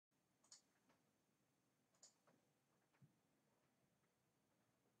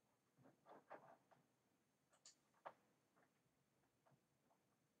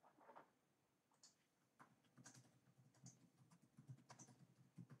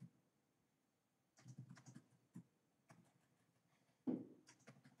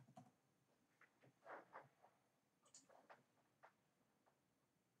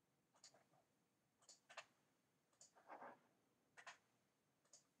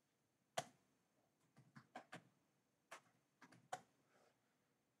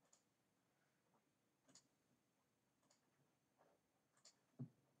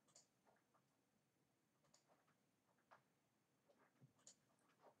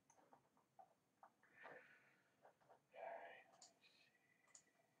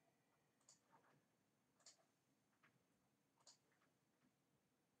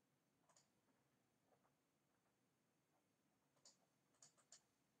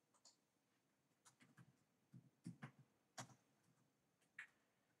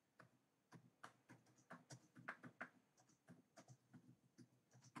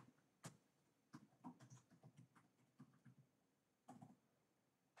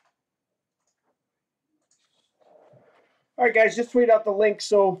All right, guys, just tweet out the link.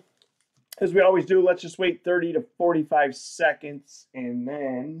 So, as we always do, let's just wait 30 to 45 seconds, and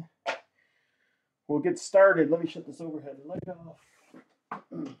then we'll get started. Let me shut this overhead light off.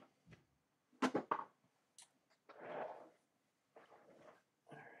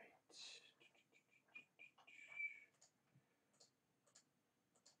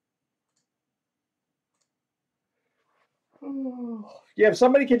 Yeah, if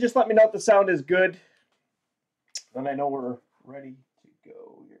somebody can just let me know if the sound is good, then I know we're ready to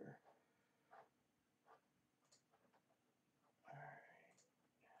go here.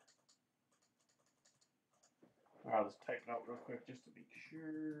 All right. I'll just type it out real quick just to make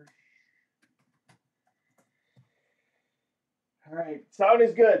sure. All right, sound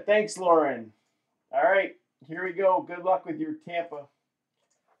is good. Thanks, Lauren. All right, here we go. Good luck with your Tampa.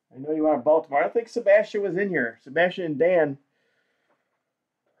 I know you want Baltimore. I don't think Sebastian was in here. Sebastian and Dan.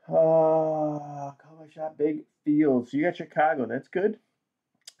 Call my shot, big field. So you got Chicago. That's good.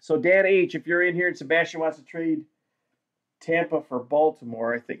 So Dan H., if you're in here and Sebastian wants to trade Tampa for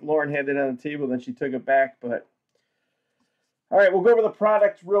Baltimore, I think Lauren had it on the table, then she took it back. But all right, we'll go over the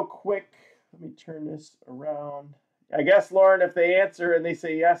product real quick. Let me turn this around. I guess, Lauren, if they answer and they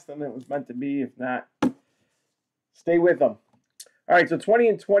say yes, then it was meant to be. If not, stay with them. All right, so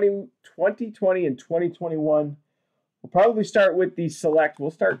 2020 and 2021. We'll probably start with the select. We'll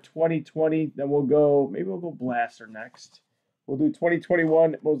start 2020, then we'll go, maybe we'll go Blaster next. We'll do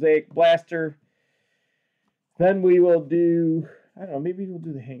 2021 Mosaic Blaster. Then we will do, I don't know, maybe we'll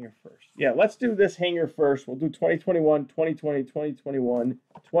do the hanger first. Yeah, let's do this hanger first. We'll do 2021, 2020, 2021,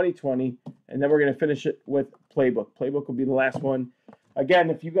 2020, and then we're going to finish it with Playbook. Playbook will be the last one. Again,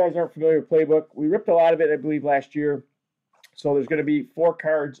 if you guys aren't familiar with Playbook, we ripped a lot of it, I believe, last year. So there's going to be 4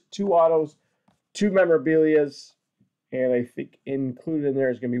 cards, 2 autos, 2 memorabilias, and I think included in there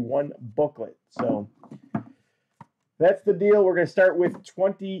is going to be 1 booklet. So that's the deal. We're going to start with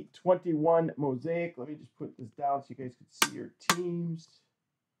 2021 Mosaic. Let me just put this down so you guys can see your teams.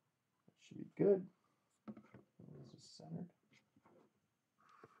 That should be good. Is this centered?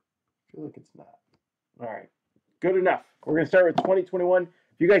 I feel like it's not. All right. Good enough. We're going to start with 2021. If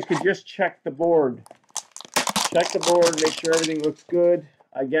you guys could just check the board. Check the board, make sure everything looks good.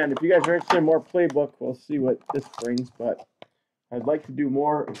 Again, if you guys are interested in more Playbook, we'll see what this brings, but I'd like to do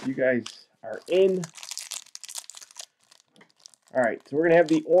more if you guys are in. All right, so we're going to have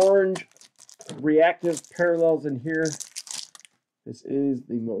the orange reactive parallels in here. This is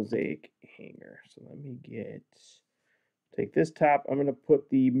the Mosaic hanger. So let me take this top. I'm going to put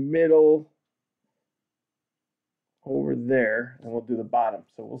the middle over there, and we'll do the bottom.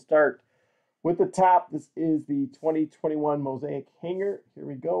 So we'll start with the top. This is the 2021 Mosaic hanger. Here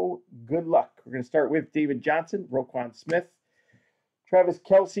we go. Good luck. We're going to start with David Johnson, Roquan Smith, Travis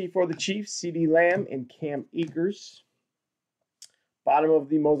Kelce for the Chiefs, CeeDee Lamb, and Cam Akers. Bottom of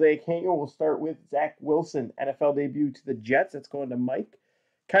the Mosaic hanger, we'll start with Zach Wilson, NFL debut to the Jets. That's going to Mike.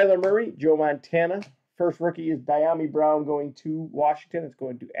 Kyler Murray, Joe Montana. First rookie is Diami Brown going to Washington. It's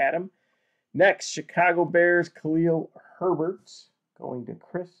going to Adam. Next, Chicago Bears, Khalil Herbert going to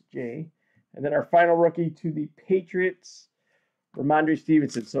Chris J. And then our final rookie to the Patriots, Ramondre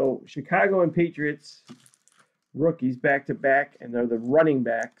Stevenson. So Chicago and Patriots rookies back-to-back, and they're the running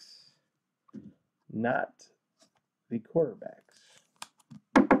backs, not the quarterbacks.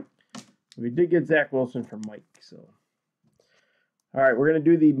 We did get Zach Wilson from Mike. So, all right, we're going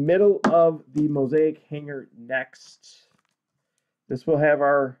to do the middle of the Mosaic hanger next. This will have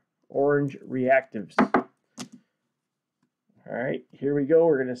our orange reactives. All right, here we go.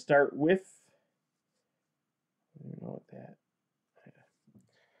 We're going to start with, I don't know what that.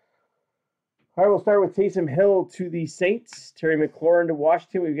 All right, we'll start with Taysom Hill to the Saints. Terry McLaurin to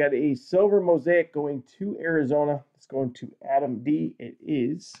Washington. We've got a silver Mosaic going to Arizona. It's going to Adam D. It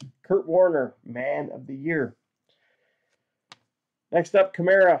is Kurt Warner, Man of the Year. Next up,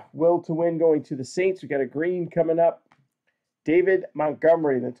 Kamara, Will to Win going to the Saints. We've got a green coming up. David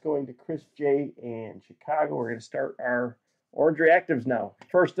Montgomery, that's going to Chris J. and Chicago. We're going to start our orange reactives now.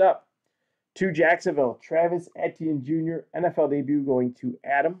 First up, to Jacksonville, Travis Etienne Jr., NFL debut going to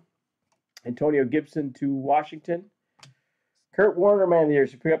Adam. Antonio Gibson to Washington. Kurt Warner, Man of the Year.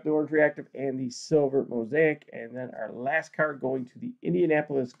 So pick up the orange reactive and the silver Mosaic. And then our last card going to the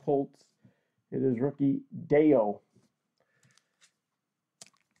Indianapolis Colts. It is rookie Deo.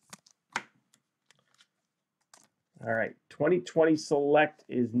 All right, 2020 Select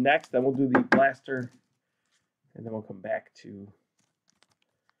is next. Then we'll do the Blaster. And then we'll come back to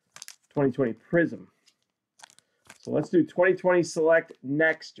 2020 Prism. So let's do 2020 Select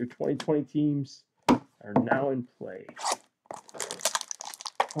next. Your 2020 teams are now in play.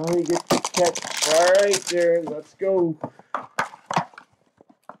 Let me get the catch. All right, there. Let's go.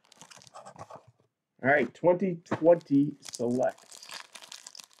 All right, 2020 select.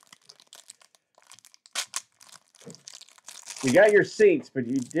 You got your Saints, but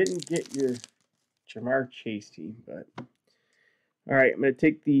you didn't get your Jamar Chase team. But all right, I'm going to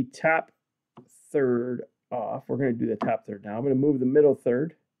take the top third off. We're going to do the top third now. I'm going to move the middle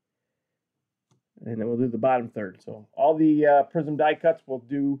third, and then we'll do the bottom third. So all the Prism die cuts we'll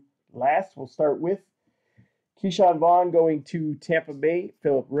do last. We'll start with Keyshawn Vaughn going to Tampa Bay,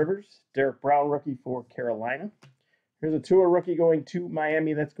 Phillip Rivers, Derek Brown rookie for Carolina. Here's a Tua rookie going to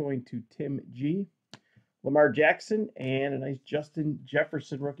Miami. That's going to Tim G. Lamar Jackson and a nice Justin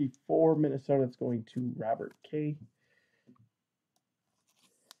Jefferson rookie for Minnesota. That's going to Robert K.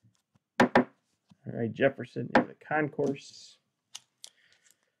 All right, Jefferson is a concourse.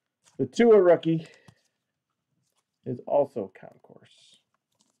 The Tua rookie is also concourse.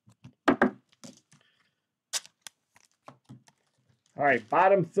 All right,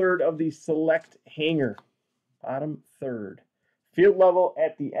 bottom third of the select hanger. Bottom third. Field level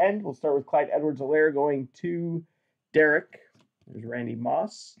at the end. We'll start with Clyde Edwards-Helaire going to Derek. There's Randy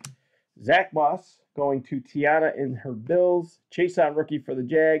Moss. Zach Moss going to Tiana in her Bills. Chason rookie for the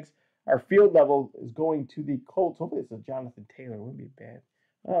Jags. Our field level is going to the Colts. Hopefully it's a Jonathan Taylor. Wouldn't be bad.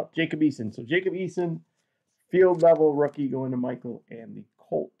 Oh, Jacob Eason. So Jacob Eason, field level rookie going to Michael and the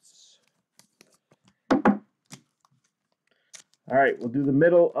Colts. All right, we'll do the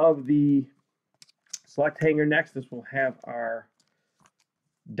middle of the select hanger next. This will have our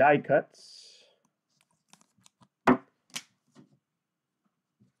die cuts.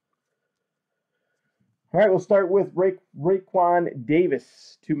 All right, we'll start with Raekwon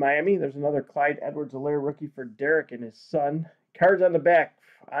Davis to Miami. There's another Clyde Edwards-Helaire rookie for Derek and his son. Cards on the back.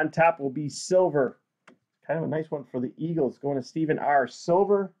 On top will be silver. Kind of a nice one for the Eagles. Going to Stephen R.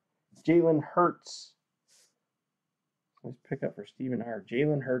 Silver, Jalen Hurts. Nice pickup for Stephen R.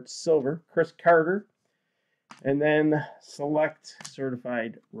 Jalen Hurts, silver. Chris Carter. And then select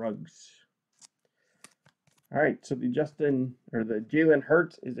certified rugs. All right, so the Jalen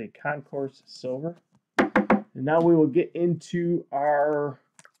Hurts is a concourse silver. And now we will get into our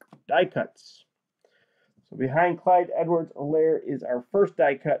die cuts. So behind Clyde Edwards-Helaire is our first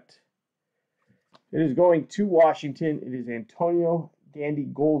die cut. It is going to Washington. It is Antonio Gandy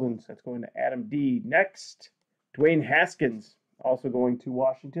Goldens. That's going to Adam D. Next, Dwayne Haskins, also going to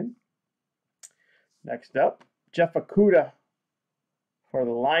Washington. Next up, Jeff Okudah for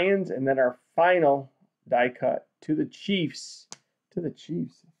the Lions. And then our final die cut to the Chiefs.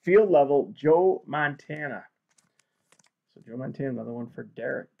 Field level, Joe Montana. So Joe Montana, another one for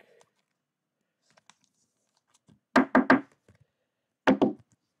Derek.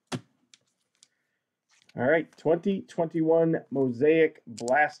 All right, 2021 Mosaic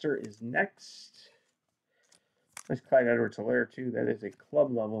Blaster is next. Nice Clyde Edwards-Helaire too. That is a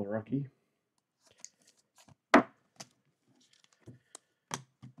club level rookie. All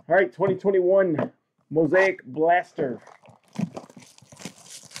right, 2021 Mosaic Blaster.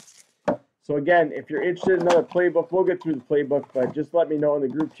 So again, if you're interested in another playbook, we'll get through the playbook, but just let me know in the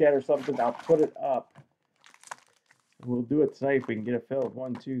group chat or something. I'll put it up. We'll do it tonight if we can get it filled.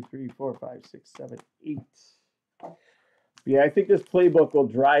 1, 2, 3, 4, 5, 6, 7, 8. Yeah, I think this playbook will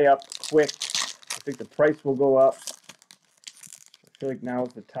dry up quick. I think the price will go up. I feel like now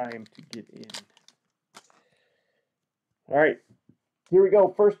is the time to get in. All right, here we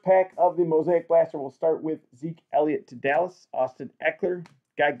go. First pack of the Mosaic Blaster. We'll start with Zeke Elliott to Dallas. Austin Eckler.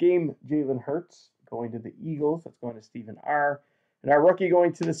 Got game Jalen Hurts going to the Eagles. That's going to Stephen R. And our rookie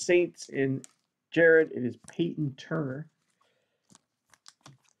going to the Saints in Jared. It is Peyton Turner.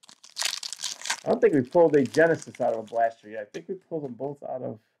 I don't think we pulled a Genesis out of a blaster yet. I think we pulled them both out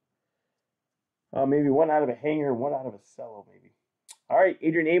of, maybe one out of a hanger and one out of a cello, maybe. All right,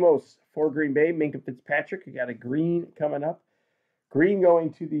 Adrian Amos for Green Bay. Minka Fitzpatrick. We got a green coming up. Green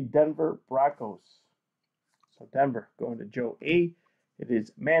going to the Denver Broncos. So Denver going to Joe A. It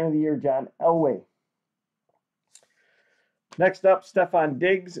is Man of the Year, John Elway. Next up, Stephon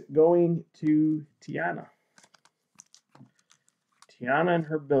Diggs going to Tiana. Tiana and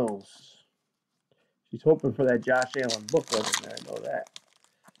her Bills. She's hoping for that Josh Allen booklet in there. I know that.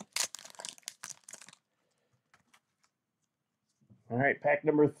 All right, pack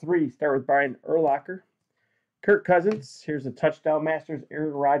number 3. Start with Brian Urlacher. Kirk Cousins. Here's a Touchdown Masters.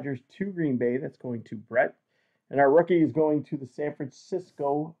 Aaron Rodgers to Green Bay. That's going to Brett. And our rookie is going to the San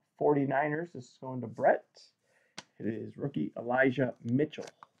Francisco 49ers. This is going to Brett. It is rookie Elijah Mitchell.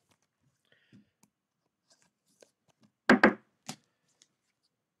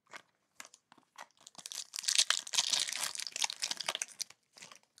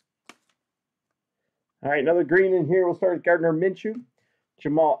 All right, another green in here. We'll start with Gardner Minshew.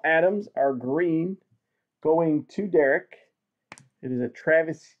 Jamal Adams, our green, going to Derek. It is a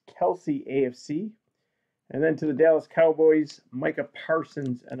Travis Kelce AFC. And then to the Dallas Cowboys, Micah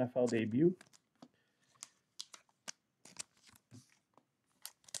Parsons NFL debut.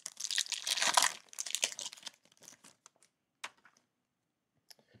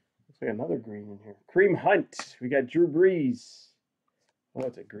 Looks like another green in here. Kareem Hunt. We got Drew Brees. Oh,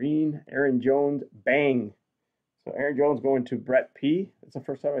 it's a green. Aaron Jones, bang. So Aaron Jones going to Brett P. That's the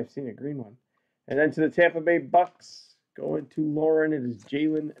first time I've seen a green one. And then to the Tampa Bay Bucks, going to Lauren, it is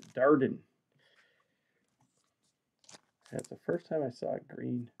Jalen Darden. That's the first time I saw a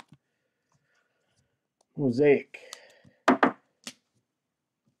green mosaic.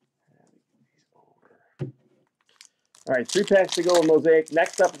 All right, 3 packs to go in mosaic.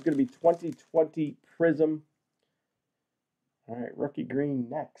 Next up is going to be 2020 Prism. All right, rookie green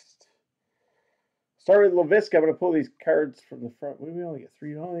next. Start with LaVisca. I'm going to pull these cards from the front. We only get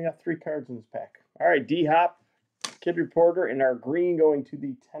 3. We only got 3 cards in this pack. All right, D-Hop, Kid Reporter, and our green going to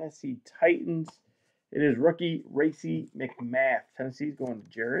the Tennessee Titans. It is rookie Racy McMath. Tennessee's going to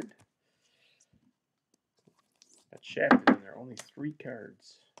Jared. Got shafted in there. Only 3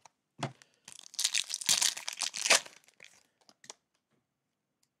 cards.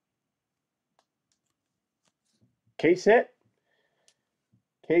 Case hit.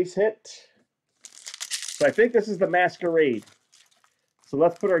 Case hit. So I think this is the Masquerade. So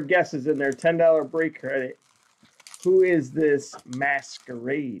let's put our guesses in there. $10 break credit. Who is this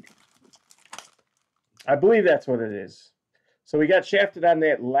Masquerade? I believe that's what it is. So we got shafted on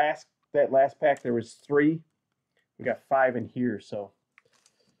that last pack. There was 3. We got 5 in here. So,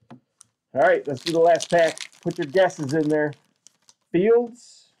 all right, let's do the last pack. Put your guesses in there.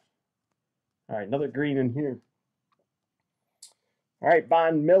 Fields. All right, another green in here. All right,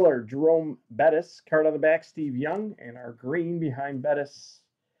 Von Miller, Jerome Bettis. Card on the back, Steve Young. And our green behind Bettis.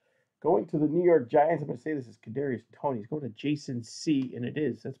 Going to the New York Giants. I'm going to say this is Kadarius Toney. He's going to Jason C. And it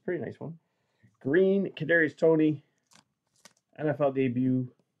is. That's a pretty nice one. Green, Kadarius Toney. NFL debut.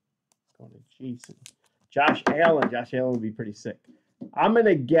 Going to Jason. Josh Allen. Josh Allen would be pretty sick. I'm going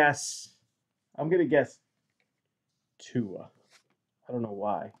to guess Tua. I don't know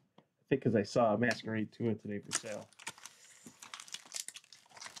why. I think because I saw a Masquerade Tua today for sale.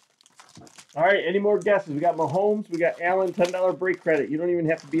 All right, any more guesses? We got Mahomes, we got Allen, $10 break credit. You don't even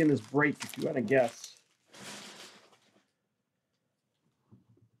have to be in this break if you want to guess.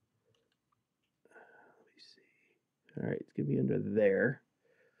 Let me see. All right, it's going to be under there.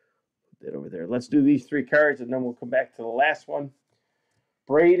 Put that over there. Let's do these 3 cards, and then we'll come back to the last one.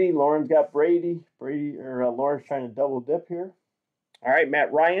 Brady, Lauren's got Brady. Lauren's trying to double dip here. All right,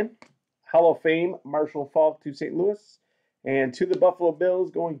 Matt Ryan, Hall of Fame, Marshall Faulk to St. Louis. And to the Buffalo Bills,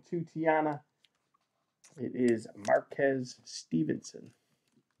 going to Tiana, it is Marquez Stevenson.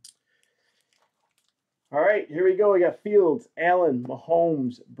 All right, here we go. We got Fields, Allen,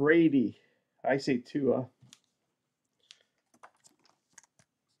 Mahomes, Brady. I say Tua. All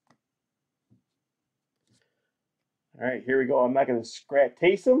right, here we go. I'm not going to scratch.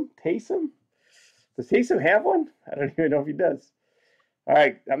 Taysom? Does Taysom have one? I don't even know if he does. All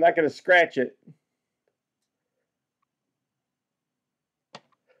right, I'm not going to scratch it.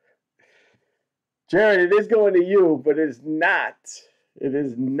 Jared, it is going to you, but it is not. It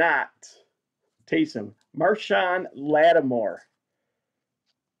is not Taysom. Marshawn Lattimore.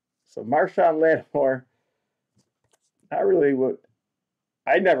 So Marshawn Lattimore, not really what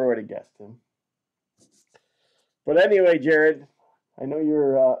I never would have guessed him. But anyway, Jared, I know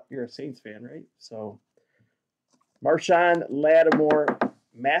you're a Saints fan, right? So Marshawn Lattimore,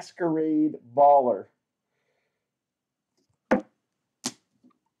 Masquerade Baller. All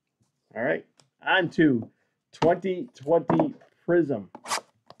right. On to 2020 Prism.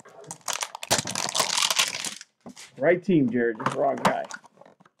 Right team, Jared. Just wrong guy.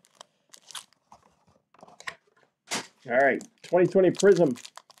 All right. 2020 Prism.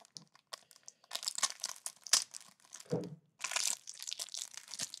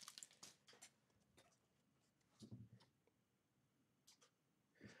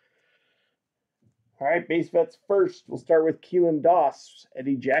 All right, base vets first. We'll start with Keelan Doss,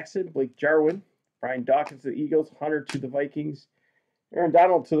 Eddie Jackson, Blake Jarwin, Brian Dawkins to the Eagles, Hunter to the Vikings, Aaron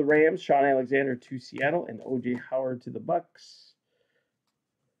Donald to the Rams, Sean Alexander to Seattle, and O.J. Howard to the Bucks.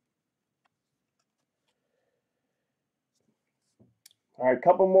 All right, a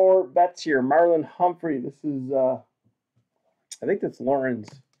couple more bets here. Marlon Humphrey. This is, I think that's Lauren's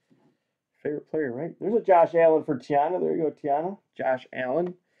favorite player, right? There's a Josh Allen for Tiana. There you go, Tiana. Josh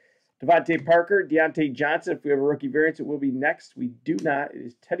Allen. Devontae Parker, Deontay Johnson. If we have a rookie variance, it will be next. We do not. It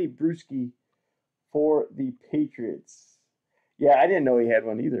is Teddy Bruschi for the Patriots. Yeah, I didn't know he had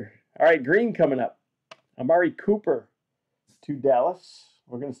one either. All right, green coming up. Amari Cooper to Dallas.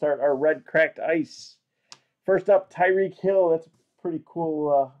 We're going to start our red cracked ice. First up, Tyreek Hill. That's a pretty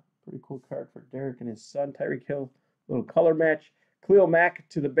cool card for Derek and his son. Tyreek Hill, little color match. Khalil Mack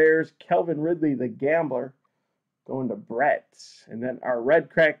to the Bears. Kelvin Ridley, the gambler, going to Brett. And then our red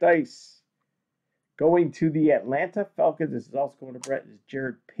cracked ice going to the Atlanta Falcons. This is also going to Brett. Is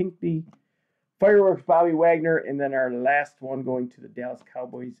Jared Pinkney. Fireworks, Bobby Wagner. And then our last one going to the Dallas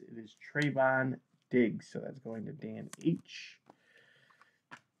Cowboys. It is Trayvon Diggs. So that's going to Dan H.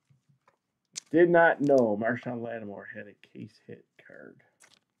 Did not know Marshawn Lattimore had a case hit card.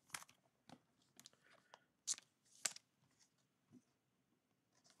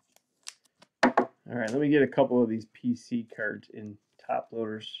 All right, let me get a couple of these PC cards in top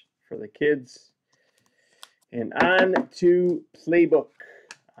loaders for the kids. And on to Playbook.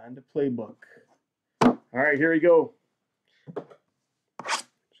 On to Playbook. All right, here we go. There's going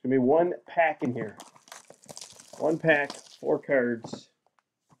to be one pack in here. One pack, 4 cards.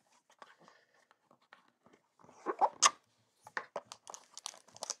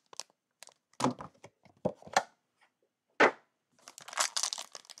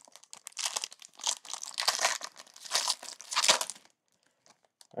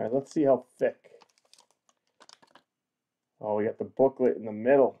 All right, let's see how thick. Oh, we got the booklet in the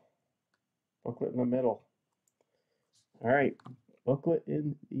middle. Booklet in the middle. All right, booklet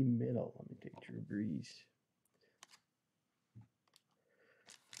in the middle. Let me take Drew Brees.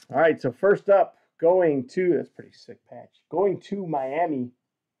 All right, so first up, going to, that's a pretty sick patch. Going to Miami.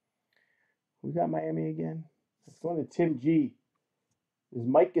 Who got Miami again? It's going to Tim G. Is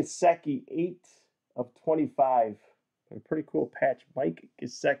Mike Gesicki, 8 of 25. A pretty cool patch. Mike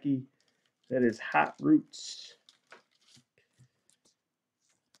Gesicki. That is Hot Roots.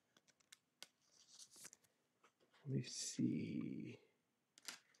 Let me see.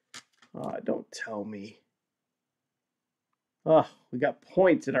 Oh, don't tell me. Oh, we got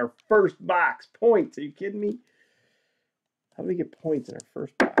points in our first box. Points. Are you kidding me? How do we get points in our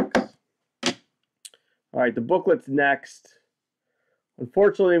first box? All right, the booklet's next.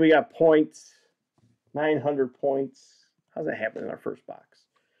 Unfortunately, we got points. 900 points. How's that happen in our first box?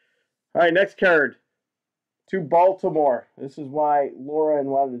 All right, next card. To Baltimore. This is why Laura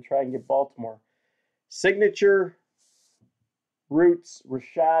wanted to try and get Baltimore. Signature Roots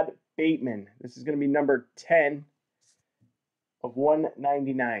Rashad Bateman. This is going to be number 10 of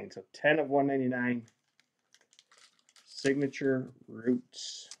 199. So 10 of 199. Signature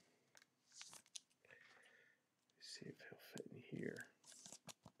Roots. Let's see if he'll fit in here.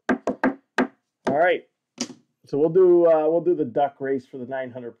 All right. So we'll do the duck race for the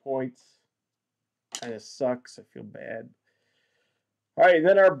 900 points. Kind of sucks. I feel bad. All right,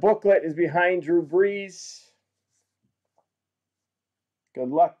 then our booklet is behind Drew Brees. Good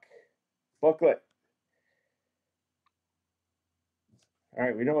luck. Booklet. All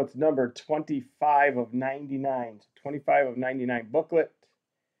right, we know it's number 25 of 99. So 25 of 99 booklet.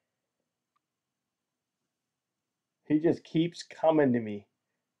 He just keeps coming to me.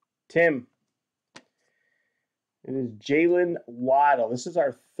 Tim. It is Jalen Waddle. This is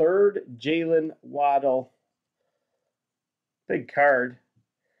our third Jalen Waddle. Big card.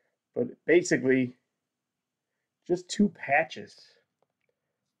 But basically, just 2 patches.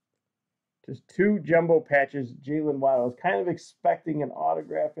 Just 2 jumbo patches. Jalen Waddle. I was kind of expecting an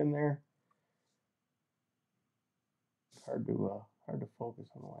autograph in there. Hard to focus.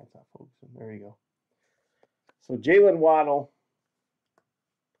 I don't know why it's not focusing. There you go. So Jalen Waddle.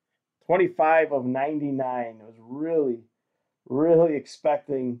 25 of 99. I was really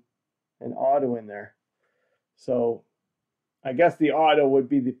expecting an auto in there. So I guess the auto would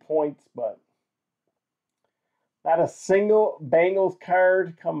be the points, but not a single Bengals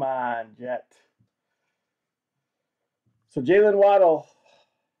card. Come on, Jet. So Jalen Waddle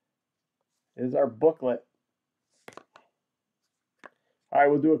is our booklet. All right,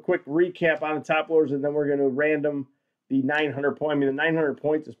 we'll do a quick recap on the top loaders, and then we're going to random the 900 point. I mean, the 900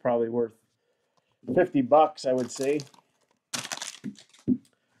 points is probably worth $50, I would say.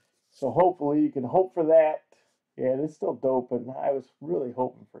 So hopefully you can hope for that. Yeah, it's still dope, and I was really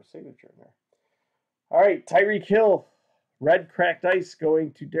hoping for a signature in there. All right, Tyreek Hill, red cracked ice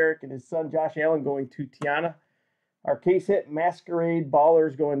going to Derek and his son Josh Allen going to Tiana. Our case hit Masquerade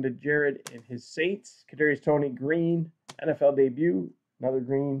Ballers going to Jared and his Saints. Kadarius Toney green NFL debut, another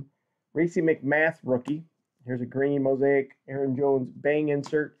green. Racey McMath rookie. Here's a green mosaic. Aaron Jones bang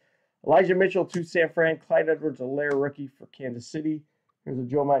insert. Elijah Mitchell to San Fran. Clyde Edwards-Helaire rookie for Kansas City. Here's a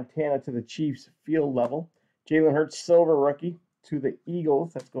Joe Montana to the Chiefs field level. Jalen Hurts silver rookie to the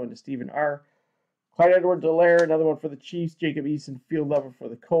Eagles. That's going to Stephen R. Clyde Edwards-Helaire, another one for the Chiefs. Jacob Eason, field level for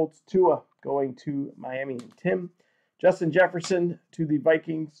the Colts. Tua going to Miami and Tim. Justin Jefferson to the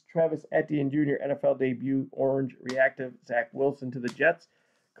Vikings. Travis Etienne Jr., NFL debut, orange reactive. Zach Wilson to the Jets.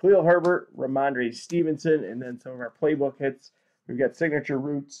 Khalil Herbert, Ramondre Stevenson, and then some of our playbook hits. We've got signature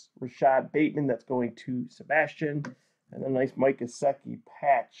roots, Rashad Bateman, that's going to Sebastian. And a nice Mike Gesicki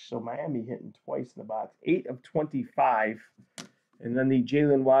patch. So Miami hitting twice in the box. 8 of 25. And then the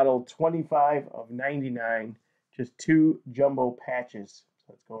Jalen Waddle, 25 of 99. Just 2 jumbo patches. So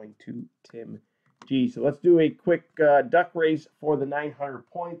that's going to Tim G. So let's do a quick duck race for the 900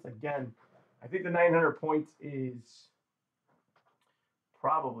 points. Again, I think the 900 points is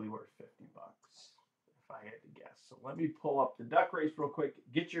probably worth $50 if I had to guess. So let me pull up the duck race real quick.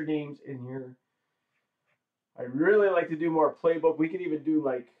 Get your names in here. I really like to do more playbook. We could even do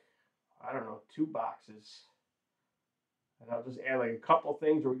like, I don't know, 2 boxes. And I'll just add like a couple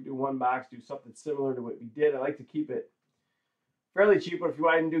things, or we can do 1 box, do something similar to what we did. I like to keep it fairly cheap, but if you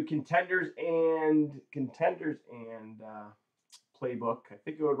want to do contenders and playbook, I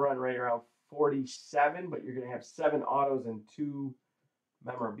think it would run right around 47, but you're going to have 7 autos and 2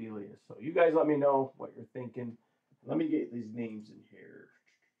 memorabilia. So you guys let me know what you're thinking. Let me get these names in here.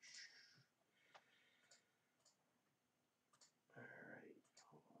 All right,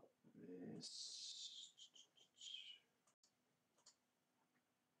 pull up this.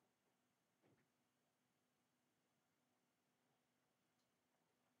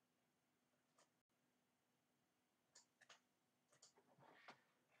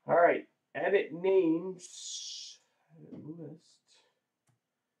 All right, edit names. List.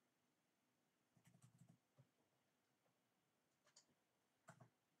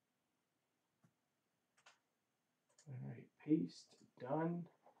 All right, paste, done.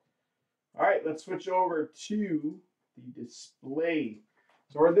 All right, let's switch over to the display.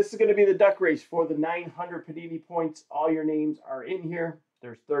 So this is going to be the duck race for the 900 Panini points. All your names are in here.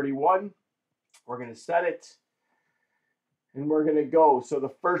 There's 31. We're going to set it. And we're going to go. So the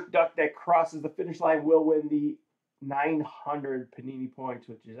first duck that crosses the finish line will win the 900 Panini points,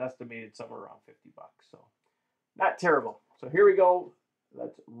 which is estimated somewhere around $50. So not terrible. So here we go.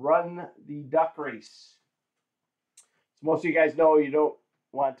 Let's run the duck race. So most of you guys know you don't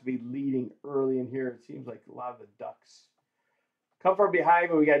want to be leading early in here. It seems like a lot of the ducks come from behind,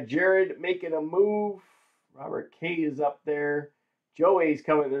 but we got Jared making a move. Robert K is up there. Joe A's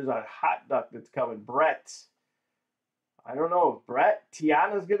coming. There's a hot duck that's coming. Brett. I don't know. Brett,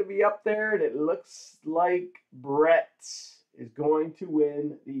 Tiana's going to be up there, and it looks like Brett is going to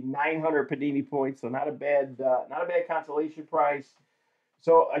win the 900 Panini points. So not a bad consolation prize.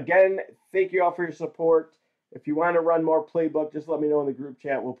 So again, thank you all for your support. If you want to run more playbook, just let me know in the group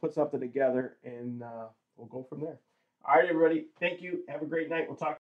chat. We'll put something together, and we'll go from there. All right, everybody. Thank you. Have a great night. We'll talk.